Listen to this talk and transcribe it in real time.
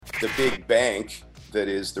the big bank that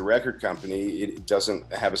is the record company, it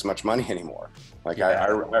doesn't have as much money anymore. Like I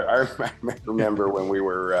remember when we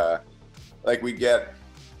were like we get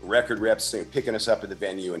record reps picking us up at the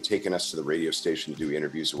venue and taking us to the radio station to do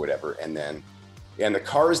interviews or whatever, and the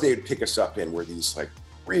cars they would pick us up in were these like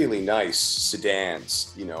really nice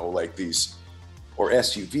sedans, you know, like these, or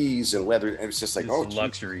SUVs and leather, and it's just like, oh,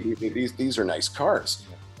 luxury. These are nice cars.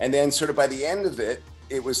 And then sort of by the end of it,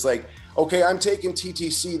 it was like, okay, I'm taking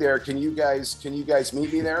TTC there. Can you guys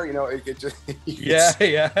meet me there? You know, it just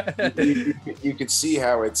you could see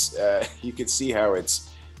how it's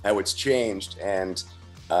changed, and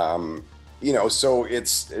you know, so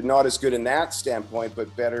it's not as good in that standpoint,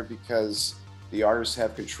 but better because the artists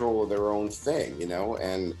have control of their own thing, you know,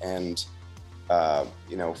 and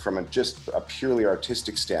you know, from just a purely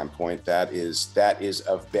artistic standpoint, that is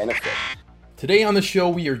of benefit. Today on the show,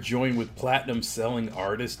 we are joined with platinum-selling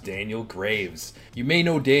artist Daniel Graves. You may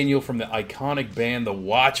know Daniel from the iconic band The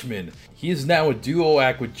Watchmen. He is now a duo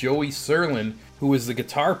act with Joey Serlin, who is the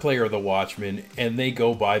guitar player of The Watchmen, and they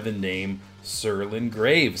go by the name Serlin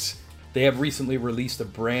Graves. They have recently released a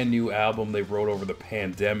brand new album they wrote over the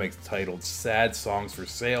pandemic titled Sad Songs for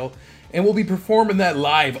Sale, and will be performing that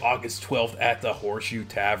live August 12th at the Horseshoe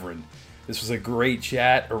Tavern. This was a great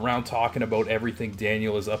chat around talking about everything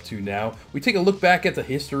Daniel is up to now. We take a look back at the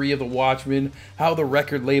history of The Watchmen, how the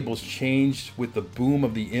record labels changed with the boom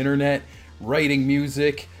of the internet, writing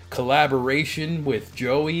music, collaboration with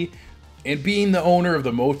Joey, and being the owner of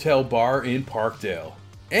the Motel Bar in Parkdale,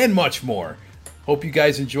 and much more. Hope you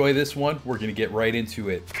guys enjoy this one. We're going to get right into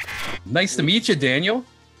it. Nice to meet you, Daniel.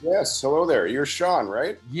 Yes, hello there. You're Sean,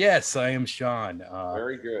 right? Yes, I am Sean.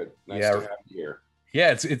 Very good. Nice to have you here.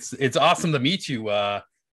 Yeah, it's awesome to meet you.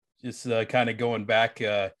 Just kind of going back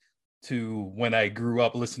to when I grew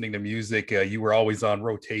up listening to music. You were always on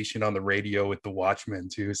rotation on the radio with The Watchmen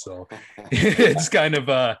too, so it's kind of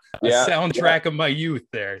a soundtrack of my youth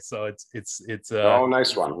there. So it's oh,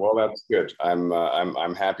 nice one. Well, that's good.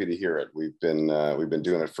 I'm happy to hear it. We've been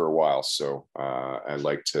doing it for a while, so I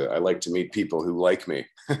like to meet people who like me.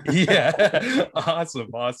 Yeah, awesome.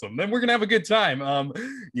 Then we're gonna have a good time.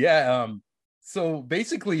 So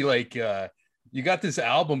basically, like, you got this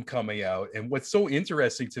album coming out, and what's so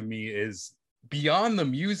interesting to me is beyond the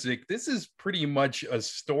music, this is pretty much a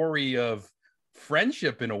story of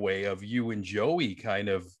friendship in a way, of you and Joey, kind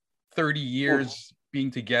of 30 years being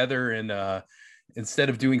together, and instead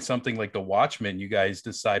of doing something like The Watchmen, you guys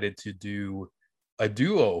decided to do a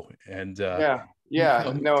duo. And tell me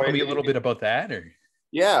a little bit about that. Or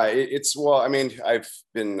well, I mean, I've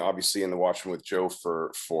been obviously in The Watchmen with Joe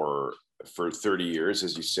for 30 years,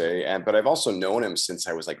 as you say, but I've also known him since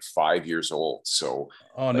I was like 5 years old. So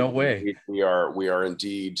no way. We are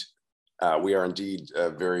indeed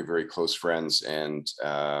very, very close friends, and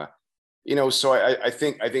you know, so I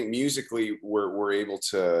think musically we're able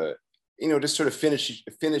to, you know, just sort of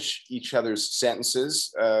finish each other's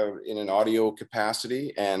sentences in an audio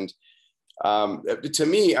capacity. And to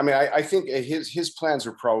me, I mean, I think his plans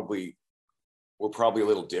were probably a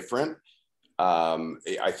little different.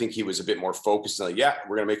 I think he was a bit more focused on,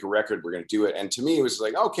 we're going to make a record, we're going to do it. And to me, it was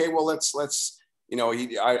like, okay, well, let's, you know,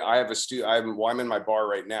 I have a studio, I'm in my bar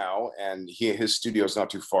right now, and his studio is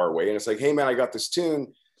not too far away. And it's like, hey man, I got this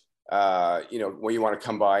tune, you know, well, you want to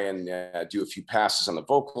come by and do a few passes on the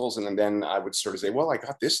vocals. And then I would sort of say, well, I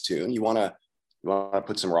got this tune. You want to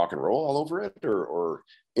put some rock and roll all over it, or,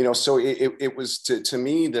 you know, so it was to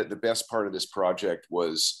me that the best part of this project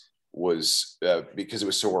was because it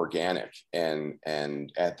was so organic, and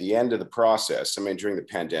at the end of the process, I mean, during the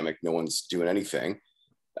pandemic, no one's doing anything.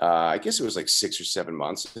 I guess it was like 6 or 7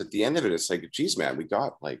 months. At the end of it, it's like, geez, man, it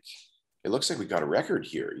looks like we got a record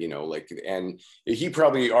here, you know, like, and he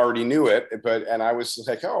probably already knew it, and I was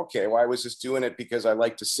like, oh, okay, well, I was just doing it because I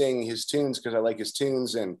like to sing his tunes, because I like his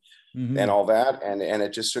tunes, and all that. And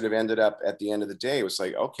it just sort of ended up at the end of the day, it was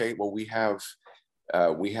like, okay, well, we have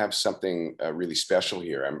something really special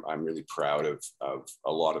here. I'm really proud of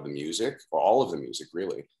a lot of the music, or all of the music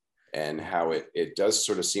really, and how it does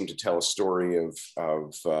sort of seem to tell a story of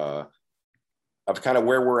kind of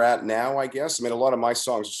where we're at now, I guess. I mean, a lot of my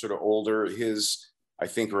songs are sort of older. His, I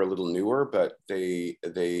think, are a little newer, but they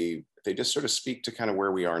just sort of speak to kind of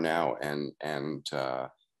where we are now. And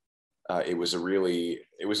it was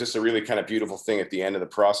just a really kind of beautiful thing at the end of the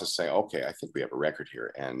process, saying, okay, I think we have a record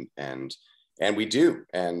here, and we do,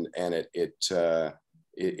 and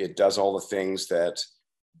it does all the things that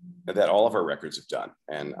all of our records have done,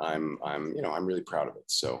 and I'm really proud of it.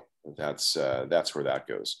 So that's where that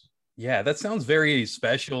goes. Yeah, that sounds very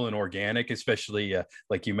special and organic, especially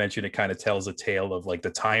like you mentioned, it kind of tells a tale of like the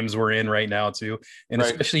times we're in right now too. And Right.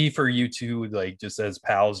 especially for you two, like just as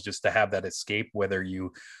pals, just to have that escape, whether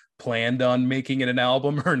you planned on making it an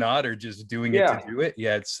album or not, or just doing it to Yeah. do it.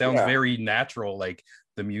 Yeah, it sounds Yeah. very natural, like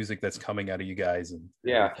the music that's coming out of you guys and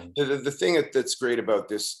Yeah, everything. the thing that's great about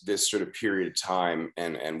this sort of period of time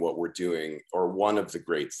and what we're doing, or one of the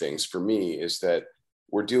great things for me, is that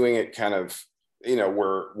we're doing it kind of,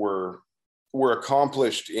 we're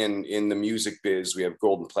accomplished in the music biz. We have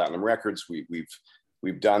gold and platinum records.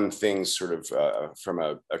 We've done things sort of from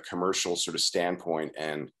a commercial sort of standpoint,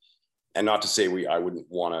 and not to say I wouldn't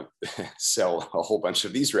want to sell a whole bunch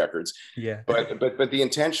of these records, Yeah. but the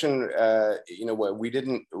intention,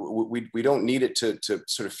 we don't need it to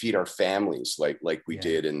sort of feed our families like we Yeah.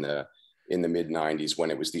 did in the mid 90s, when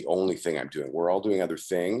it was the only thing I'm doing. We're all doing other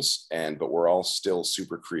things, but we're all still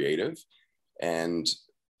super creative. And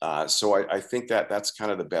so I think that's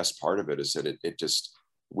kind of the best part of it, is that it just,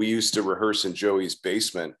 we used to rehearse in Joey's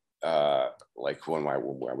basement, like when I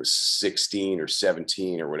was 16 or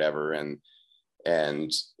 17 or whatever, and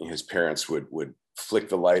his parents would flick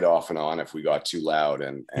the light off and on if we got too loud,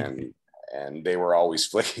 and they were always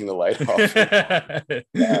flicking the light off.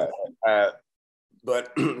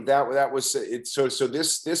 But that was it. So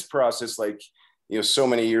this process, like, so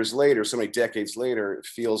many years later, so many decades later, it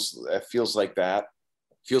feels like that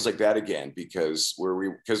again, because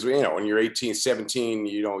when you're 18, 17,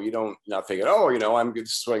 you don't not thinking, oh, this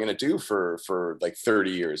is what I'm going to do for like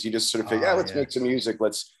 30 years. You just sort of think, let's make some music,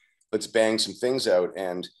 let's bang some things out.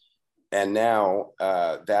 And now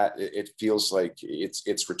that it feels like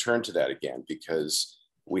it's returned to that again, because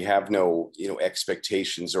we have no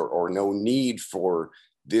expectations or no need for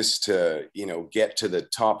this to get to the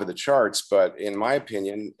top of the charts. But in my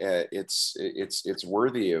opinion, it's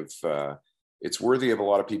worthy of a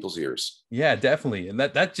lot of people's ears. Yeah, definitely. And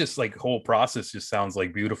that just like whole process just sounds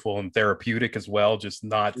like beautiful and therapeutic as well. Just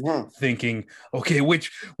not thinking, okay, what's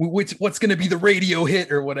going to be the radio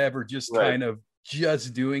hit or whatever, just Right. kind of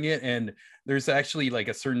just doing it. And there's actually like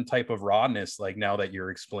a certain type of rawness, like now that you're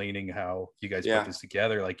explaining how you guys put this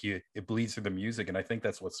together, like it bleeds through the music. And I think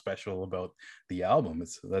that's what's special about the album.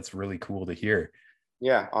 That's really cool to hear.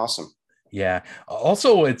 Yeah. Awesome. Yeah.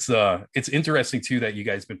 Also, it's interesting too that you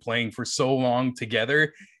guys been playing for so long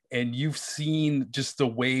together, and you've seen just the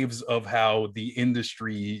waves of how the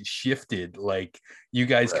industry shifted. Like you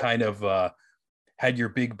guys kind of had your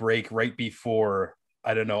big break right before,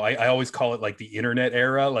 I don't know, I always call it like the internet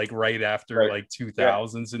era, like right after like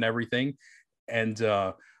 2000s and everything. And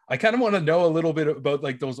I kind of want to know a little bit about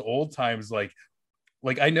like those old times, like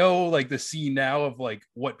I know like the scene now of like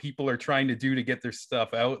what people are trying to do to get their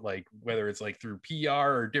stuff out, like whether it's like through PR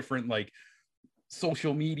or different like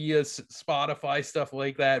social media, Spotify, stuff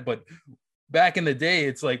like that. But back in the day,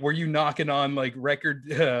 it's like, were you knocking on like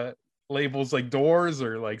record labels like doors,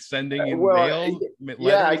 or like sending in mail?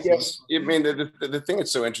 Yeah, I guess. I mean, the thing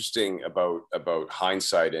that's so interesting about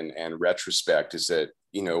hindsight and retrospect is that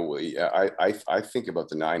I think about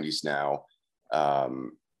the 90s now.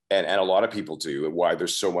 And a lot of people do, and why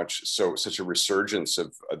there's such a resurgence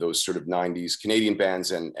of those sort of 90s Canadian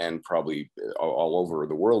bands and probably all over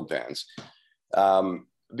the world bands,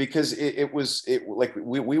 because it was like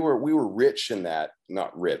we were rich in that,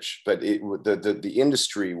 not rich, but the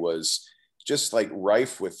industry was just like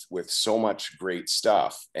rife with so much great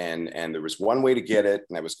stuff, and there was one way to get it,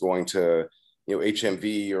 and I was going to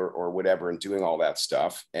HMV or whatever and doing all that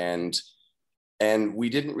stuff, and we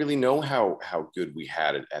didn't really know how good we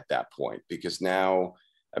had it at that point, because now,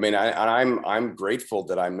 I mean, I'm grateful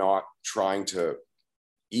that I'm not trying to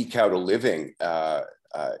eke out a living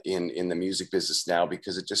in the music business now,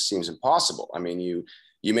 because it just seems impossible. I mean, you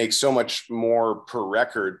make so much more per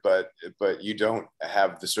record, but you don't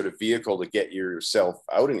have the sort of vehicle to get yourself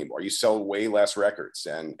out anymore. You sell way less records,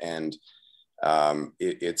 and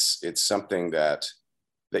it's something that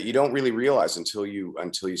you don't really realize until you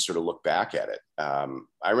sort of look back at it.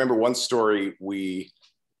 I remember one story.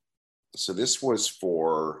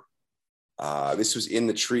 This was In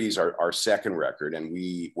the Trees, our second record, and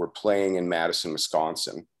we were playing in Madison,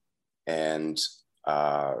 Wisconsin, and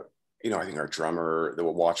I think our drummer, the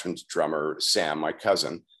Watchman's drummer, Sam, my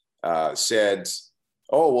cousin, said,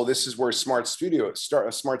 "Oh, well, this is where Smart Studios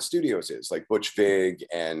is, like Butch Vig,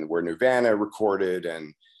 and where Nirvana recorded."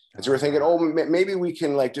 And so we're thinking, oh, maybe we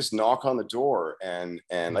can like just knock on the door, and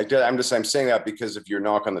like I'm saying that because of your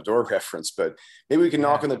knock on the door reference, but maybe we can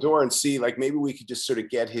knock on the door and see, like, maybe we could just sort of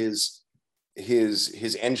get his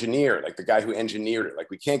engineer, like the guy who engineered it. Like,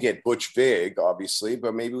 we can't get Butch Vig, obviously,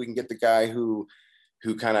 but maybe we can get the guy who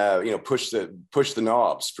who kind of, you know, push the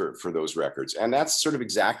knobs for those records. And that's sort of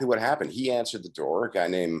exactly what happened. He answered the door, a guy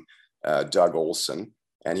named Doug Olson,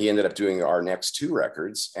 and he ended up doing our next 2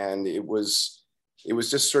 records. And it was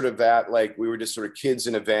just sort of that, like, we were just sort of kids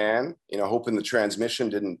in a van, you know, hoping the transmission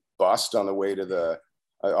didn't bust on the way to the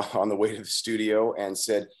studio, and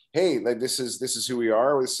said, hey, like, this is who we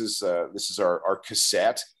are. This is our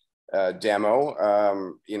cassette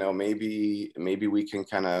demo. You know, maybe we can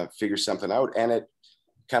kind of figure something out. And it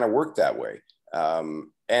kind of worked that way.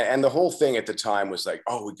 And the whole thing at the time was like,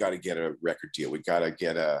 oh, we got to get a record deal. We got to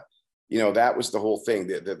get a, you know, that was the whole thing.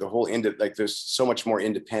 The whole like, there's so much more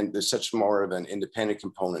independent. There's such more of an independent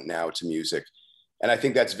component now to music, and I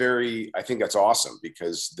think that's awesome,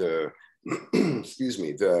 because the excuse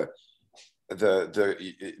me, the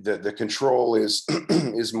control is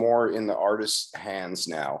is more in the artist's hands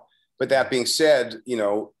now. But that being said, you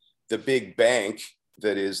know, the big bank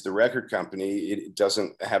that is the record company, it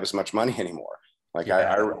doesn't have as much money anymore. Like,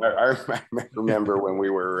 I remember when we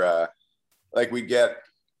were like, we'd get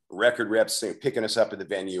record reps picking us up at the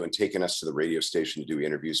venue and taking us to the radio station to do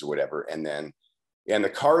interviews or whatever. And the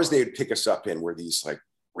cars they would pick us up in were these like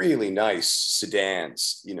really nice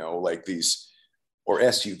sedans, you know, like these, or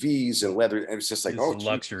SUVs and leather. And it was just like, oh,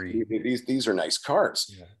 luxury. These are nice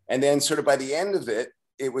cars. Yeah. And then sort of by the end of it,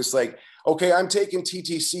 it was like, okay, I'm taking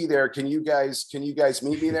TTC there. Can you guys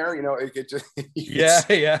meet me there? You know, it could just,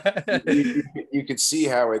 you could see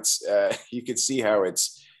how it's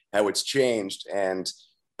changed. And,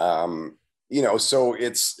 you know, so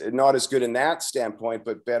it's not as good in that standpoint,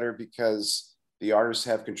 but better because the artists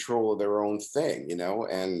have control of their own thing, you know,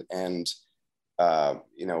 and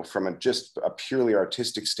you know, from just a purely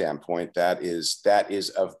artistic standpoint, that is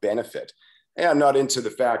of benefit. And I'm not into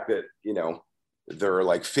the fact that, you know, there are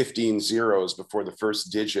like 15 zeros before the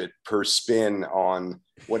first digit per spin on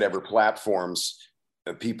whatever platforms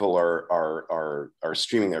people are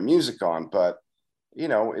streaming their music on. But, you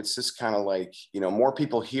know, it's just kind of like, you know, more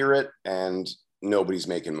people hear it and nobody's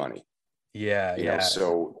making money. Yeah. You know,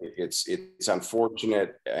 so it's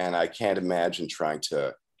unfortunate, and I can't imagine trying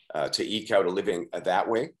to eke out a living that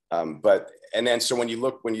way. And then, so when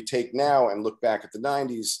you take now and look back at the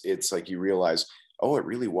 90s, it's like you realize, oh, it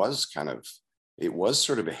really was it was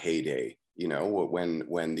sort of a heyday, you know,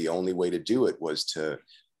 when the only way to do it was the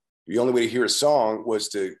only way to hear a song was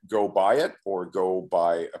to go buy it or go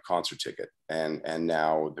buy a concert ticket. And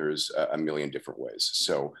now there's a million different ways.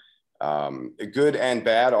 So good and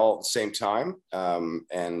bad all at the same time.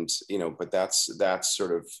 And, you know, but that's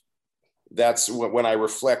when I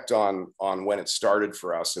reflect on when it started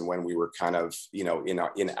for us and when we were kind of, you know,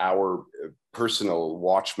 in our personal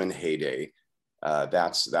Watchmen heyday,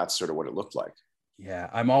 that's sort of what it looked like. Yeah,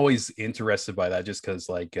 I'm always interested by that, just because,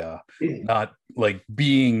 like, not like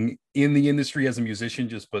being in the industry as a musician,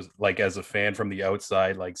 just but like as a fan from the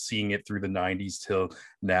outside, like seeing it through the 90s till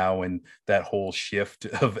now and that whole shift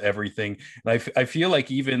of everything. And I feel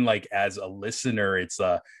like even like as a listener, it's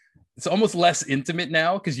almost less intimate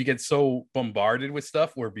now, because you get so bombarded with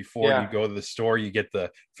stuff, where before you go to the store, you get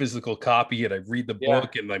the physical copy and I read the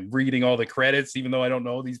book and I'm reading all the credits, even though I don't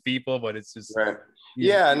know these people, but it's just right.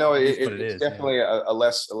 It's definitely a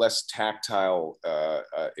less tactile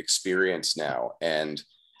experience now. And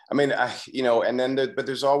I mean, you know, and then but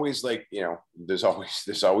there's always, like, you know, there's always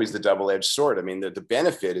the double-edged sword. I mean, the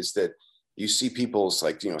benefit is that you see people's,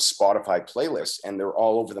 like, you know, Spotify playlists, and they're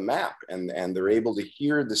all over the map, and they're able to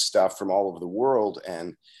hear the stuff from all over the world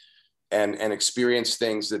and experience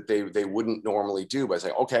things that they wouldn't normally do by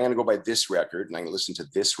saying, okay, I'm going to go buy this record and I'm going to listen to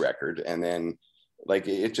this record. And then, like,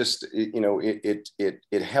 it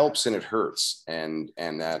helps and it hurts. And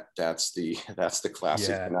that's the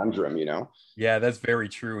classic conundrum, you know? Yeah, that's very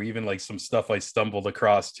true. Even like some stuff I stumbled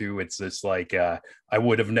across too, it's just like I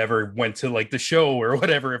would have never went to like the show or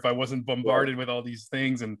whatever if I wasn't bombarded with all these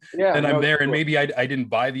things. And then I'm there, and maybe I didn't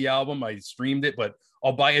buy the album, I streamed it, but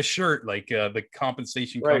I'll buy a shirt. Like the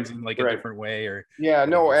compensation comes in like a different way. Or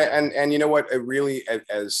and you know what? It really,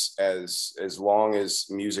 as long as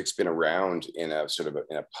music's been around in a sort of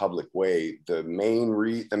in a public way, the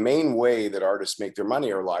main way that artists make their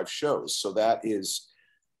money are live shows. So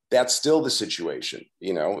that's still the situation,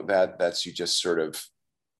 you know, that's you just sort of,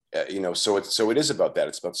 you know, so it is about that.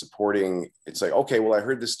 It's about supporting. It's like, okay, well, I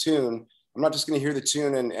heard this tune. I'm not just going to hear the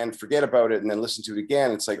tune and forget about it and then listen to it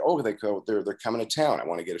again. It's like, oh, they're coming to town. I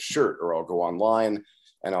want to get a shirt, or I'll go online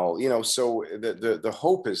and I'll, you know, so the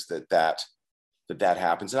hope is that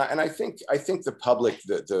happens. And I think the public,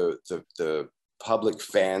 the public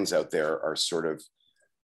fans out there are sort of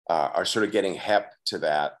getting hep to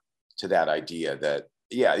that idea that,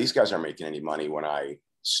 yeah, these guys aren't making any money when I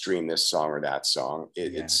stream this song or that song.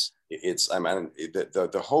 Yeah. It's I mean,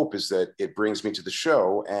 the hope is that it brings me to the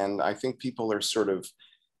show, and I think people are sort of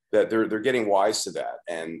that they're getting wise to that,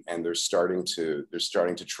 and they're starting to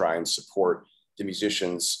try and support the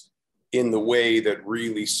musicians in the way that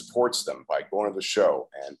really supports them by going to the show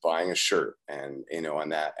and buying a shirt, and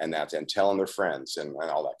and telling their friends and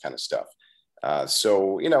all that kind of stuff.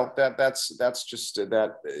 So that's just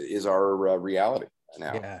that is our reality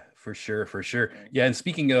now. Yeah, for sure, for sure. Yeah, and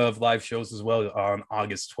speaking of live shows as well, on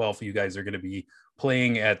August 12th, you guys are going to be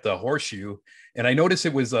playing at the Horseshoe, and I noticed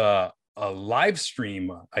it was a live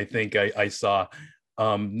stream. I think I saw.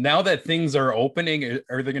 Now that things are opening,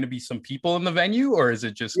 are there going to be some people in the venue, or is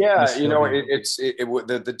it just? Yeah,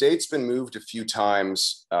 the date's been moved a few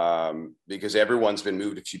times because everyone's been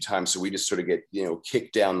moved a few times, so we just sort of get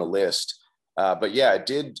kicked down the list. But yeah,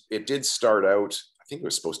 it did start out. I think it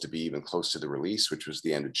was supposed to be even close to the release, which was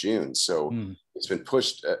the end of June. So it's been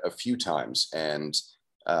pushed a few times, and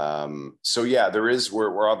so yeah,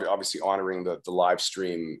 we're obviously honoring the live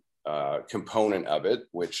stream component of it,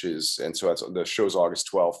 which is, and so that's the show's August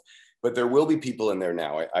 12th. But there will be people in there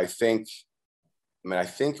now. I think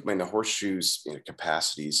the Horseshoe's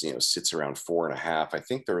capacities sits around 4.5. I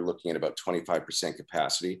think they're looking at about 25%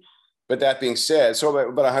 capacity. But that being said, so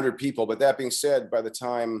about 100 people. But that being said, by the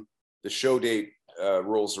time the show date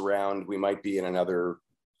rolls around, we might be in another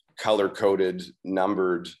color-coded,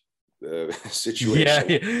 numbered situation.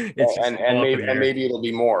 Yeah, and maybe it'll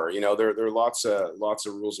be more. There are lots of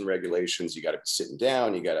rules and regulations. You got to be sitting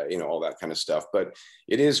down. You got to all that kind of stuff. But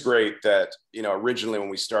it is great that originally when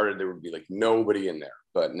we started there would be like nobody in there,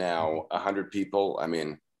 but now 100 people. I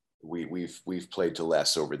mean, we've played to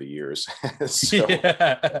less over the years. So,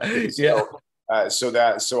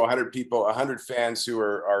 so 100 people, 100 fans who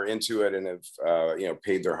are into it and have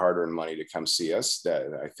paid their hard-earned money to come see us.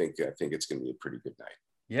 That I think it's going to be a pretty good night.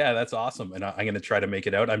 Yeah, that's awesome. And I'm going to try to make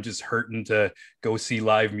it out. I'm just hurting to go see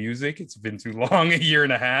live music. It's been too long, a year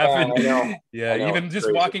and a half. I know. Even just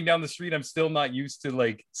crazy. Walking down the street, I'm still not used to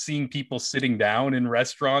like seeing people sitting down in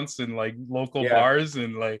restaurants and like local bars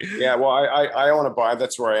and like. Yeah, well, I own a bar.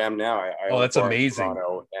 That's where I am now. That's amazing.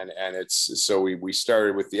 And it's so we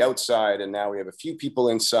started with the outside, and now we have a few people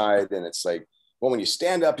inside, and it's like, well, when you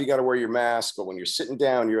stand up, you got to wear your mask, but when you're sitting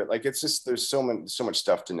down, you're like, it's just there's so much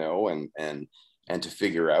stuff to know and to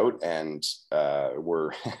figure out, and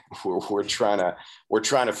we're trying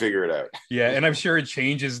to figure it out. Yeah, and I'm sure it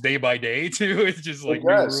changes day by day too. It's just like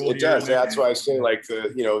it does. That's why I say like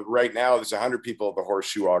right now there's 100 people at the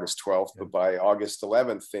Horseshoe August 12th, but by August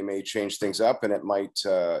 11th they may change things up, and it might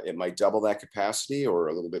double that capacity or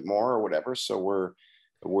a little bit more or whatever. So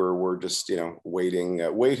we're just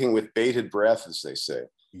waiting with bated breath, as they say.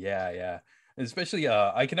 Yeah. Especially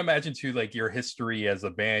I can imagine too, like your history as a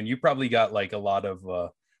band, you probably got like a lot of I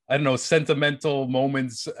don't know, sentimental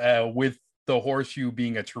moments with the Horseshoe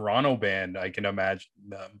being a Toronto band. I can imagine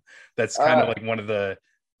that's kind of like one of the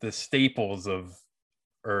staples of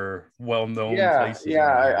or well-known places.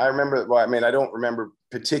 I remember. Well, I mean, I don't remember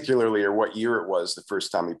particularly or what year it was the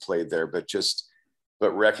first time we played there, but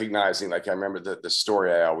recognizing, like, I remember the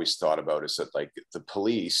story I always thought about is that like the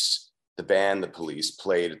Police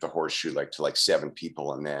played at the Horseshoe to 7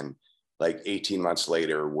 people, and then like 18 months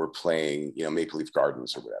later we're playing Maple Leaf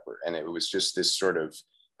Gardens or whatever, and it was just this sort of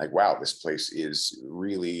like, wow, this place is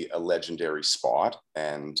really a legendary spot.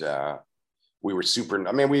 And we were super,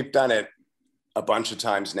 I mean, we've done it a bunch of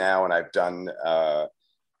times now, and I've done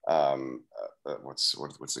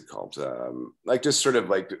what's it called, like just sort of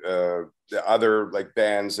like the other like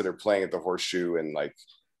bands that are playing at the Horseshoe, and like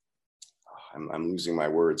I'm losing my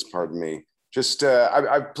words, pardon me. Just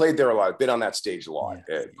I've played there a lot. I've been on that stage a lot,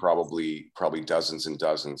 probably dozens and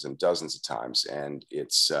dozens and dozens of times, and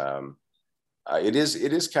it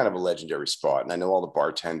is kind of a legendary spot. And I know all the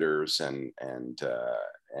bartenders, and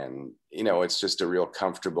it's just a real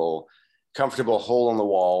comfortable hole in the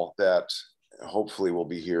wall that hopefully will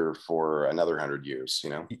be here for another 100 years.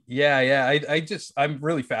 Yeah. I'm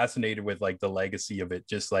really fascinated with like the legacy of it.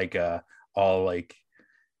 Just like all like.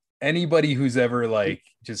 Anybody who's ever like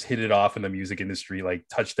just hit it off in the music industry, like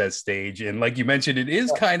touched that stage, and like you mentioned, it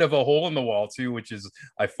is kind of a hole in the wall too, which is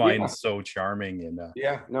I find so charming. And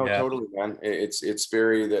totally, man. It's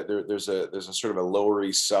very that there's a sort of a Lower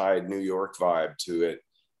East Side New York vibe to it.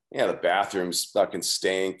 Yeah, the bathrooms fucking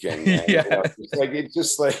stink, and it's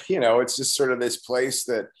just sort of this place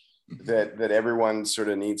that everyone sort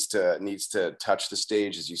of needs to touch the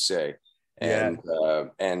stage, as you say. And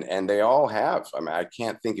they all have. I mean, I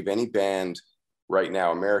can't think of any band right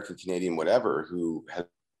now, American, Canadian, whatever, who has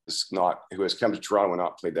who has come to Toronto and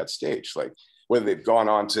not played that stage, like whether they've gone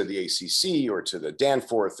on to the ACC or to the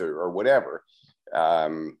Danforth or whatever.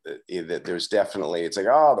 That there's definitely, it's like,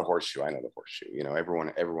 oh, the Horseshoe, I know the Horseshoe, you know,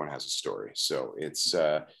 everyone has a story. So it's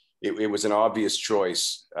it was an obvious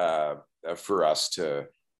choice for us to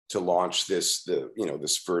launch this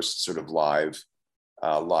this first sort of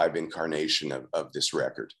live incarnation of this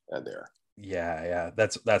record there. Yeah,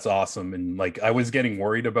 that's awesome. And like I was getting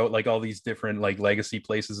worried about like all these different like legacy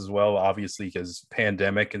places as well, obviously because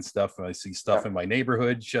pandemic and stuff. I see stuff in my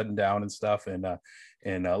neighborhood shutting down and stuff. And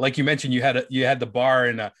like you mentioned, you had the bar,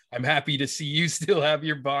 and I'm happy to see you still have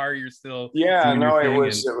your bar. You're still it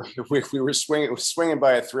was we were swinging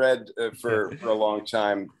by a thread for a long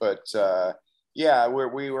time, but I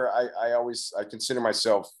consider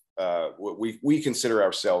myself we consider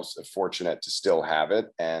ourselves fortunate to still have it,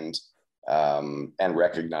 and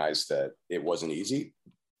recognize that it wasn't easy,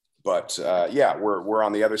 but we're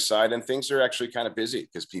on the other side, and things are actually kind of busy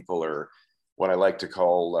because people are what I like to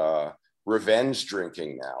call revenge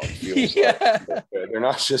drinking now. It feels like they're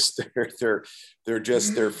not just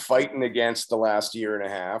they're fighting against the last year and a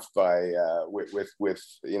half by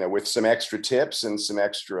with some extra tips and some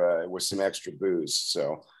extra booze.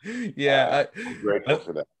 So I'm grateful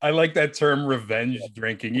for that. I like that term, revenge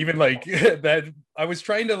drinking. Even like that, I was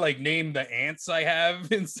trying to like name the ants I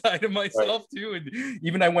have inside of myself too, and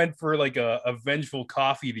even I went for like a vengeful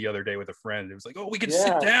coffee the other day with a friend. It was like, oh, we could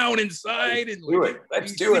sit down inside and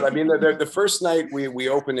let's do it. I mean, the first night we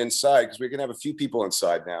opened inside because we can have a few people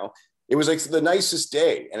inside now. It was like the nicest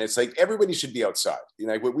day, and it's like everybody should be outside. You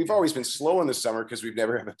know, like, we've always been slow in the summer because we've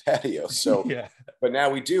never had a patio. So, but now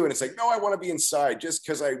we do, and it's like, no, I want to be inside just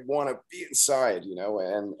because I want to be inside. You know,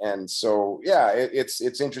 and so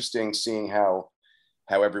it's interesting seeing how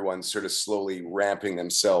everyone's sort of slowly ramping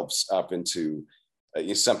themselves up into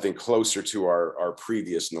something closer to our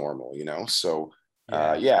previous normal. You know, so.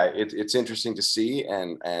 It's interesting to see,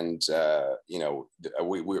 and the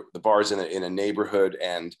bar's in a neighborhood,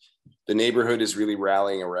 and the neighborhood is really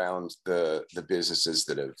rallying around the businesses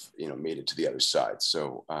that have made it to the other side.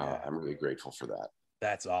 So I'm really grateful for that.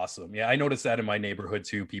 That's awesome. Yeah, I noticed that in my neighborhood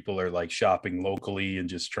too. People are like shopping locally and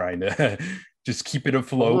just trying to just keep it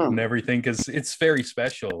afloat and everything, because it's very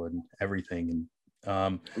special and everything.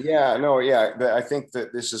 And I think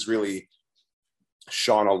that this has really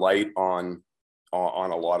shone a light on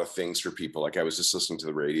a lot of things for people. Like I was just listening to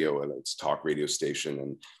the radio, and it's talk radio station,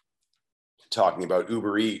 and talking about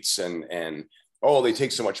Uber Eats and they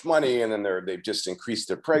take so much money, and then they've just increased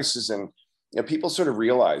their prices, and people sort of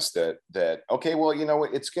realize that okay, well,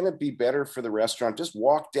 it's going to be better for the restaurant. Just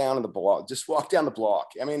walk down the block.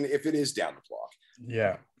 I mean, if it is down the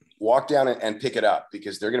block, walk down and pick it up,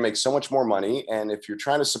 because they're going to make so much more money. And if you're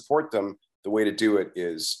trying to support them, the way to do it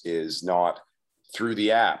is not through the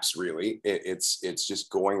apps, really. It's just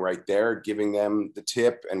going right there, giving them the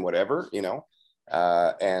tip and whatever,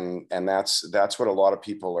 and that's what a lot of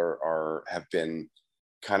people have been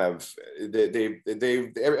kind of,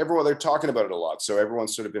 they're talking about it a lot. So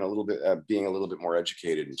everyone's sort of been a little bit being a little bit more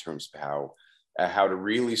educated in terms of how to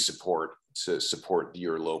really support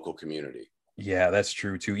your local community. Yeah, that's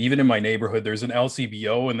true too. Even in my neighborhood, there's an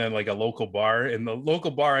LCBO and then like a local bar, and the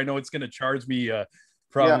local bar, I know it's going to charge me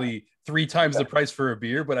probably 3 times the price for a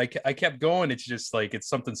beer, but I kept going. It's just like, it's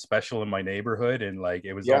something special in my neighborhood, and like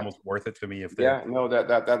it was almost worth it to me if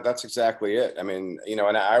that's exactly it. I mean,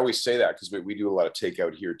 and I always say that because we do a lot of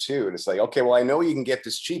takeout here too, and it's like, okay, well, I know you can get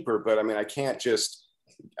this cheaper, but I mean, I can't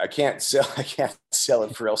sell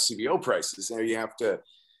it for LCBO prices. You have to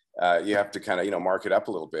kind of mark it up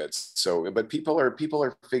a little bit. So, but people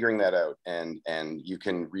are figuring that out, and you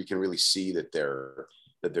can really see that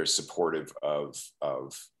they're supportive of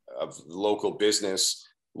local business,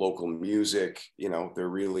 local music.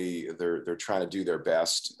 They're trying to do their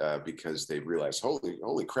best because they realize,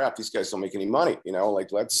 holy crap, these guys don't make any money.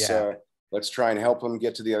 Let's try and help them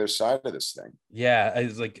get to the other side of this thing. Yeah,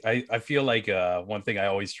 it's like I feel like one thing I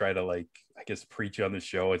always try to like, I guess, preach on the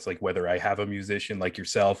show, it's like whether I have a musician like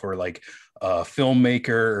yourself or like a filmmaker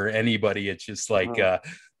or anybody, it's just like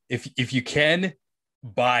if you can,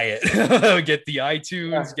 buy it. Get the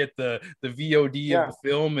iTunes, get the VOD of the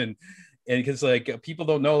film, and because like people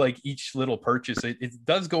don't know, like each little purchase, it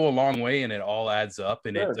does go a long way, and it all adds up.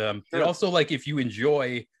 And it also, like, if you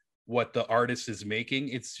enjoy what the artist is making,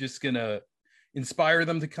 it's just gonna inspire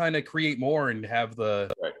them to kind of create more and have the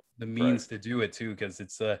means to do it too, because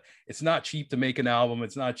it's not cheap to make an album,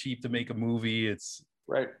 it's not cheap to make a movie. It's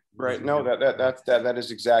right. No, that is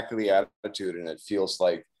exactly the attitude, and it feels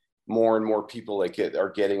like more and more people are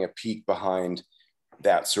getting a peek behind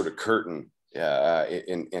that sort of curtain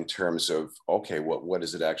in terms of, okay, what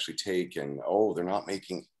does it actually take? And oh, they're not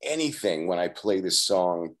making anything when I play this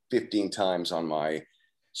song 15 times on my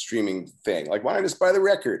streaming thing. Like, why don't I just buy the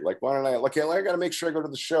record? Like, why don't I, okay, I got to make sure I go to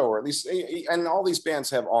the show, or at least, and all these bands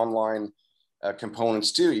have online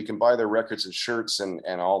components too. You can buy their records and shirts and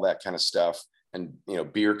all that kind of stuff, and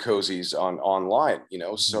beer cozies online.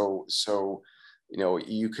 So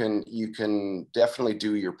you can definitely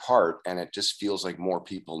do your part, and it just feels like more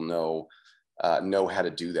people know how to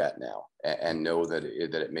do that now, and know that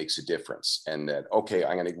it makes a difference, and that, okay,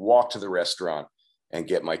 I'm going to walk to the restaurant and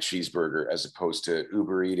get my cheeseburger as opposed to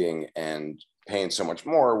Uber eating and paying so much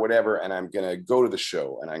more or whatever, and I'm going to go to the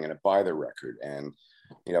show and I'm going to buy the record. And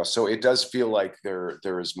so it does feel like there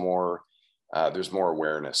is more there's more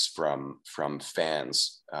awareness from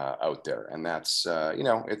fans out there, and that's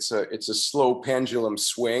it's a slow pendulum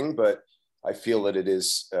swing, but I feel that it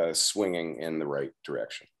is swinging in the right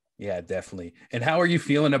direction. Yeah, definitely. And how are you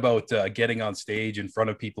feeling about getting on stage in front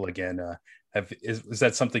of people again? Is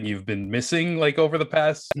that something you've been missing, like, over the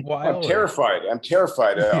past while? I'm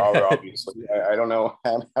terrified. Yeah. Obviously, I don't know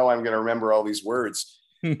how I'm going to remember all these words.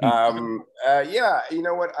 Yeah, you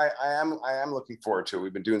know what? I am looking forward to it.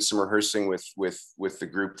 We've been doing some rehearsing with the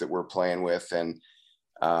group that we're playing with, and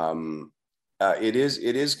it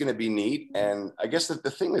is going to be neat. And I guess that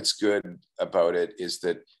the thing that's good about it is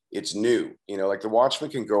that it's new. Like the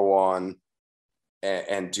Watchmen can go on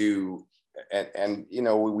and do, and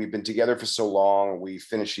we've been together for so long. We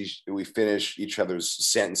finish each other's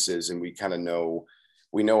sentences, and we kind of know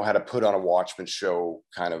how to put on a Watchmen show,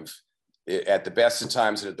 kind of at the best of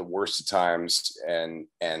times and at the worst of times, and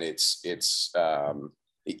it's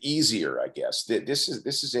easier, I guess. This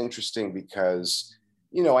is interesting because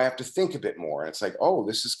I have to think a bit more, and it's like, oh,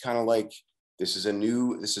 this is kind of like, this is a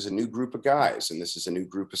new group of guys, and this is a new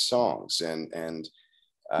group of songs, and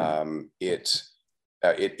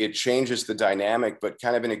it changes the dynamic, but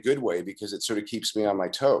kind of in a good way, because it sort of keeps me on my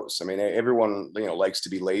toes. I mean, everyone likes to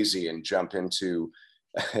be lazy and jump into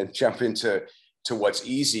what's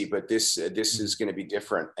easy, but this is going to be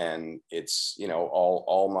different, and it's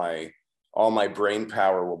all my brain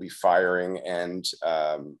power will be firing, and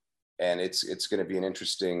it's going to be an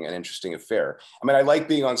interesting affair. I mean, I like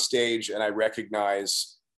being on stage, and I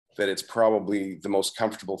recognize that it's probably the most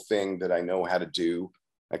comfortable thing that I know how to do.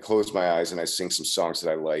 I close my eyes and I sing some songs that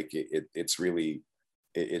I like. It's really,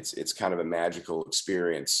 it's kind of a magical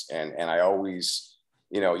experience, and I always,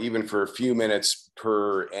 even for a few minutes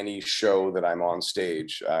per any show that I'm on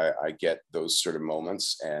stage, I get those sort of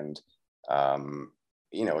moments, and I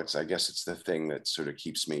guess it's the thing that sort of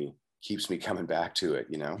keeps me coming back to it.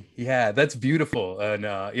 Yeah, that's beautiful. And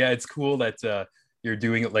yeah, it's cool that you're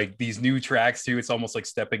doing it, like, these new tracks too. It's almost like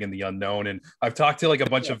stepping in the unknown. And I've talked to like a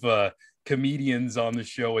bunch of comedians on the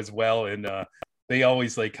show as well, and they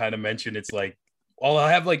always like kind of mention, it's like, well,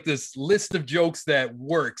 I have like this list of jokes that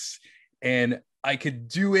works, and I could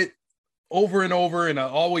do it over and over, and I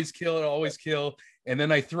always kill, and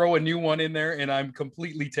then I throw a new one in there and I'm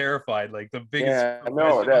completely terrified. Like the biggest. Yeah,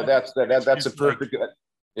 no, that's a perfect. Like,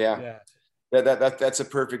 yeah. That's a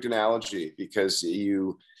perfect analogy, because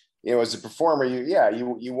as a performer,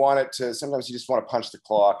 you want it to, sometimes you just want to punch the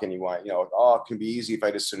clock, and you want, oh, it can be easy if I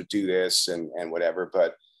just sort of do this and whatever.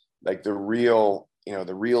 But like the real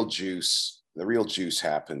juice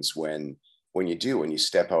happens when you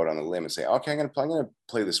step out on a limb and say, okay, I'm going to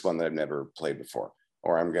play this one that I've never played before,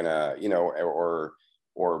 or I'm going to,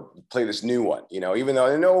 or play this new one, even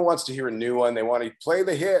though no one wants to hear a new one. They want to play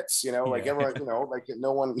the hits, like everyone, like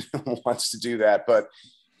no one wants to do that. But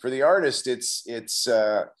for the artist, it's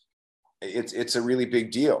a really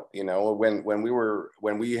big deal.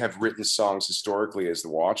 When we have written songs historically as the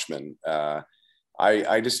Watchmen, I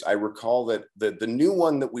recall that the new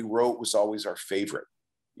one that we wrote was always our favorite,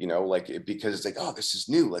 because it's like, oh, this is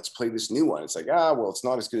new, let's play this new one. It's like, well, it's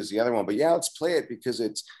not as good as the other one, but yeah, let's play it because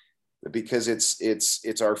it's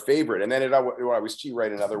our favorite. And then I was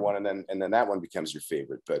write another one, and then that one becomes your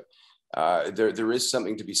favorite. But there is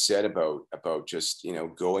something to be said about just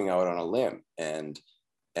going out on a limb and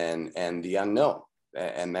the unknown,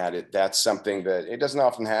 and that's something that it doesn't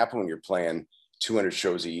often happen when you're playing 200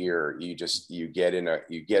 shows a year. You get in a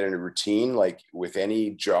routine, like with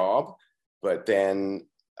any job, but then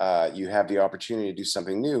you have the opportunity to do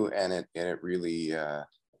something new, and it really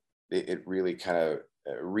kind of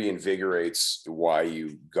reinvigorates why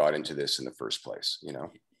you got into this in the first place.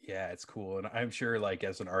 Yeah, it's cool. And I'm sure, like,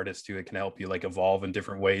 as an artist too, it can help you like evolve in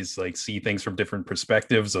different ways, like see things from different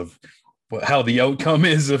perspectives of how the outcome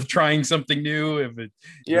is of trying something new, if it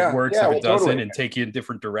works, if it doesn't, totally. And take you in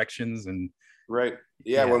different directions. And right.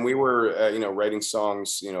 Yeah, when we were, writing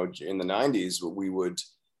songs, in the 90s,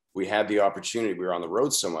 we had the opportunity, we were on the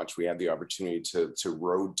road so much, we had the opportunity to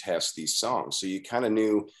road test these songs. So you kind of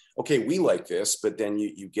knew, okay, we like this, but then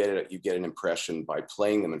you get an impression by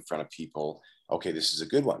playing them in front of people. Okay, this is a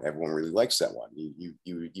good one. Everyone really likes that one. You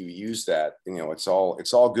use that, it's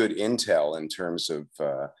all good intel in terms of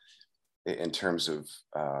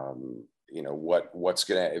what's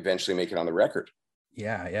going to eventually make it on the record.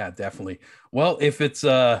 Yeah, definitely. Well, if it's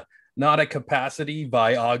not at capacity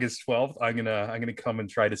by August 12th, I'm gonna come and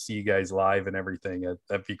try to see you guys live and everything.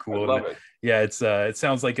 That'd be cool. I love it. Yeah, it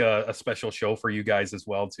sounds like a special show for you guys as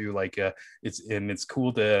well too. Like it's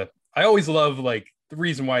cool to. I always love, like, the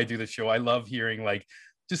reason why I do this show. I love hearing, like,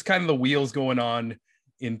 just kind of the wheels going on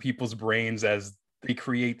in people's brains as they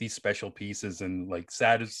create these special pieces. And like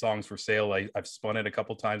Sad Songs for Sale, I've spun it a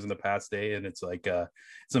couple times in the past day, and it's like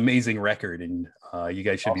it's an amazing record, and you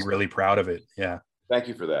guys should be really proud of it. Yeah. Thank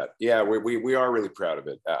you for that. Yeah, we are really proud of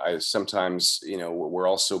it. I sometimes, we're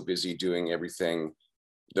all so busy doing everything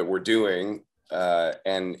that we're doing,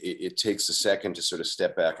 and it takes a second to sort of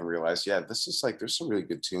step back and realize, yeah, this is like, there's some really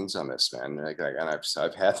good tunes on this, man. And I've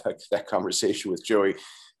had that conversation with Joey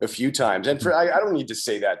a few times, and I don't need to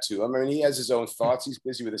say that to him. I mean, he has his own thoughts. He's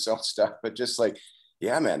busy with his own stuff, but just like,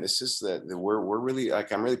 yeah, man, this is we're really,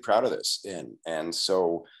 like, I'm really proud of this, and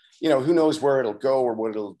so, who knows where it'll go or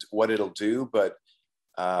what it'll do, but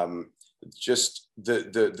just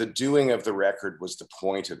the doing of the record was the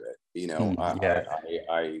point of it.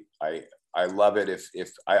 I love it.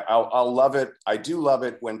 If I'll love it. I do love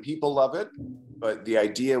it when people love it, but the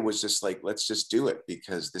idea was just like, let's just do it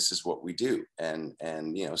because this is what we do. And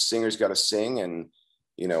singers got to sing, and,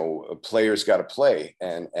 players got to play.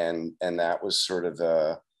 And that was sort of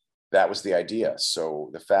that was the idea.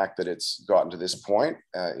 So the fact that it's gotten to this point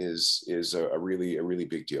is a really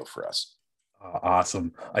big deal for us.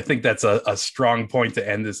 Awesome. I think that's a strong point to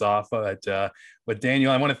end this off. But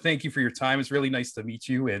Daniel, I want to thank you for your time. It's really nice to meet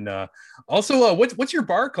you. And also, what's your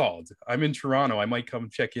bar called? I'm in Toronto. I might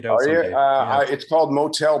come check it out someday. It's called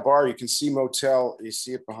Motel Bar. You can see Motel. You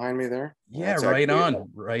see it behind me there? Yeah, right on.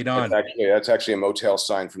 That's actually a motel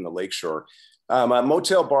sign from the lakeshore.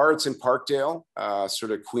 Motel Bar. It's in Parkdale,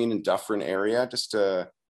 sort of Queen and Dufferin area. Just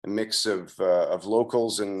a mix of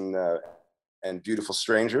locals and beautiful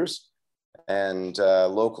strangers. And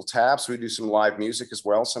local taps. We do some live music as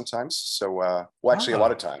well sometimes. So, a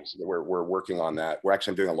lot of times we're working on that.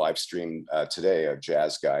 I'm doing a live stream today. A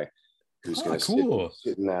jazz guy who's going to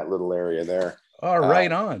sit in that little area there.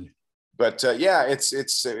 Right on. But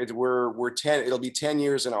we're 10. It'll be 10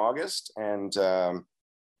 years in August, and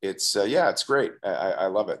it's great. I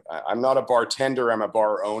love it. I'm not a bartender. I'm a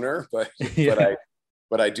bar owner, but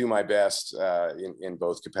I do my best in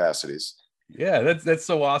both capacities. Yeah, that's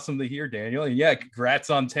so awesome to hear, Daniel. And yeah, congrats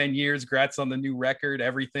on 10 years, congrats on the new record,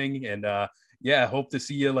 everything. And hope to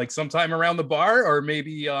see you like sometime around the bar, or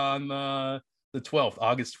maybe on the 12th,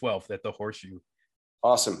 August 12th at the Horseshoe.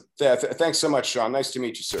 Awesome. Thanks so much, Sean. Nice to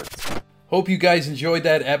meet you, sir. Hope you guys enjoyed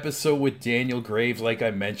that episode with Daniel Graves. Like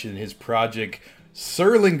I mentioned, his project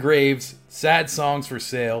Serling Graves, Sad Songs for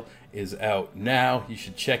Sale, is out now. You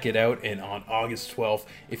should check it out. And on August 12th,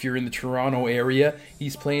 if you're in the Toronto area,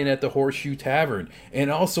 he's playing at the Horseshoe Tavern. And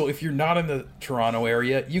also, if you're not in the Toronto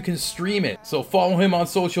area, you can stream it. So follow him on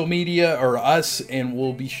social media, or us, and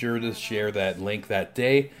we'll be sure to share that link that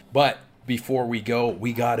day. But before we go,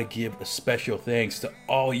 we gotta give a special thanks to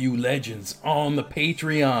all you legends on the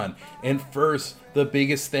Patreon. And first, the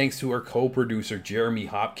biggest thanks to our co-producer Jeremy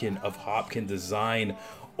Hopkin of Hopkin Design,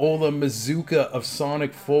 Ola Mazuka of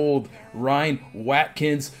Sonic Fold, Ryan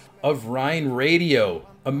Watkins of Ryan Radio,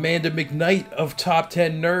 Amanda McKnight of Top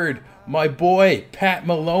 10 Nerd, my boy Pat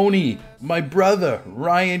Maloney, my brother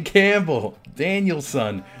Ryan Campbell,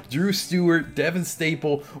 Danielson, Drew Stewart, Devin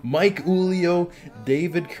Staple, Mike Ulio,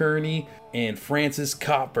 David Kearney, and Francis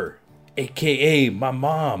Copper, aka my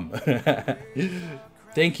mom.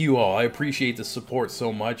 Thank you all. I appreciate the support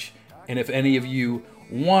so much. And if any of you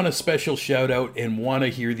want a special shout out and want to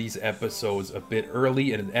hear these episodes a bit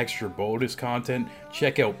early and an extra bonus content,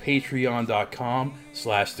 check out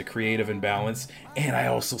patreon.com/The Creative Imbalance, and I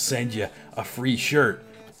also send you a free shirt.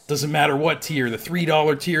 Doesn't matter what tier, the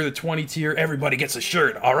 $3 tier, the 20 tier, everybody gets a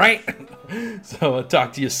shirt, all right? So I'll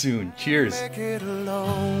talk to you soon. Cheers. Can't make it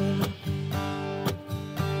alone.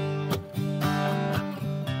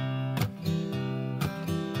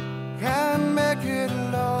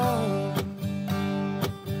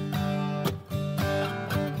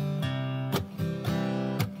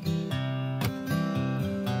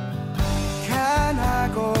 Can I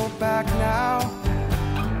go back now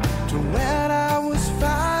to when I was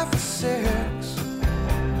 5 or 6?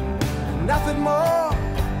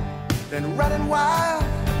 and running wild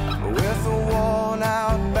with a worn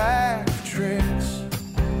out bag of tricks.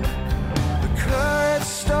 The courage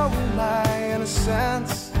stole my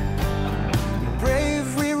innocence,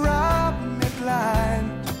 bravery robbed me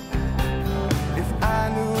blind. If I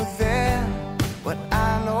knew then what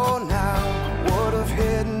I know now, would have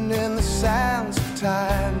hidden in the sands of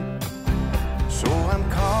time. So I'm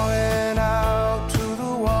calling out to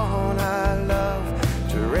the one I love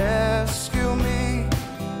to rescue me.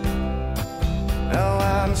 Now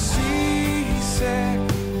I'm seasick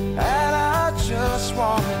and I just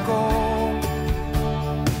wanna go.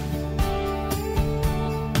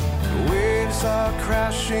 The waves are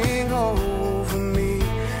crashing over me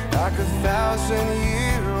like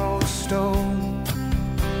 1,000-year-old stone.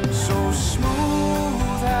 So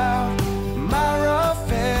smooth out my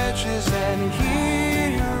rough edges and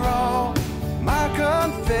hear all my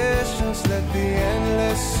confessions. Let the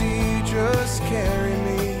endless sea just carry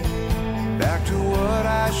me back to what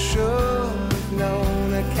I should have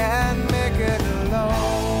known. I can't make it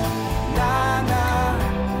alone. Nah, nah,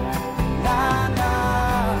 nah,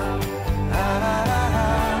 nah, nah, nah,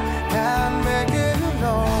 nah. Can't make it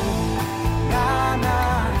alone. Nah,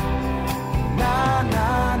 nah, nah,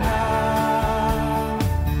 nah, nah.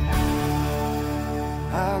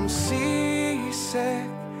 I'm seasick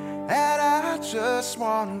and I just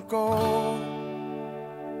wanna go.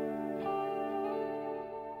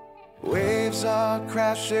 Waves are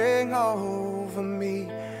crashing over me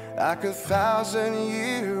like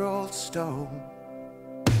 1,000-year-old stone.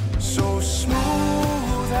 So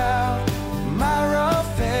smooth out my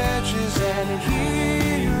rough edges and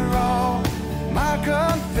hear all my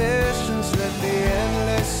confessions. Let the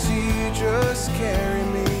endless sea just carry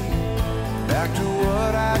me back to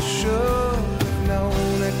what I should have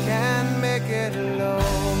known. I can't make it alone.